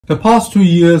The past 2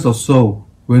 years or so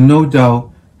were no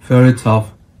doubt very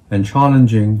tough and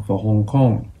challenging for Hong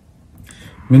Kong.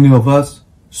 Many of us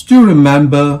still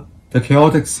remember the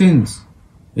chaotic scenes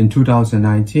in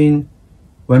 2019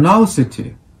 when our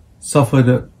city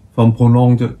suffered from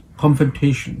prolonged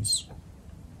confrontations.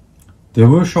 There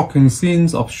were shocking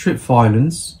scenes of street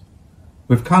violence,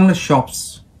 with countless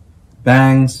shops,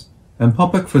 banks, and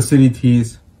public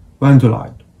facilities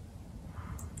vandalized.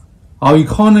 Our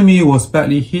economy was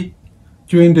badly hit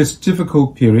during this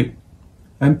difficult period,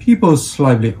 and people's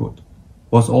livelihood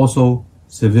was also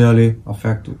severely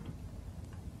affected.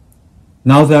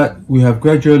 Now that we have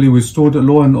gradually restored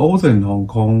law and order in Hong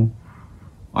Kong,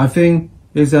 I think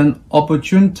it's an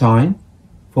opportune time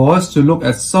for us to look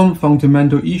at some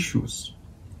fundamental issues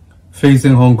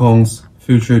facing Hong Kong's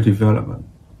future development.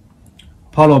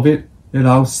 Part of it is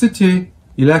our city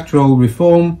electoral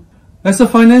reform. As a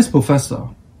finance professor,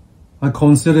 I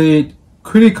consider it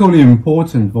critically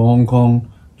important for Hong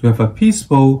Kong to have a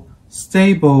peaceful,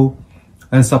 stable,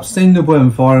 and sustainable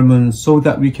environment so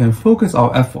that we can focus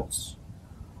our efforts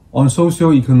on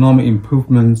socio-economic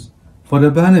improvements for the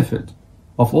benefit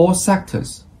of all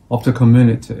sectors of the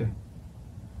community.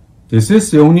 This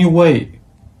is the only way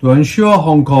to ensure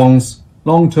Hong Kong's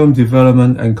long-term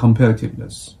development and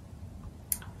competitiveness.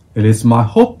 It is my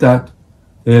hope that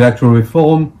the electoral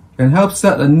reform can help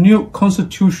set a new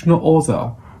constitutional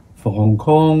order for Hong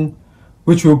Kong,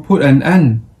 which will put an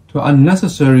end to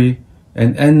unnecessary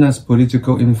and endless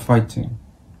political infighting.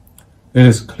 It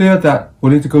is clear that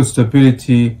political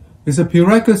stability is a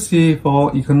prerequisite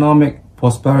for economic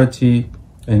prosperity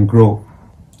and growth.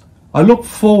 I look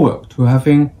forward to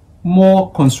having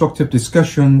more constructive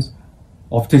discussions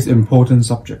of this important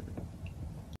subject.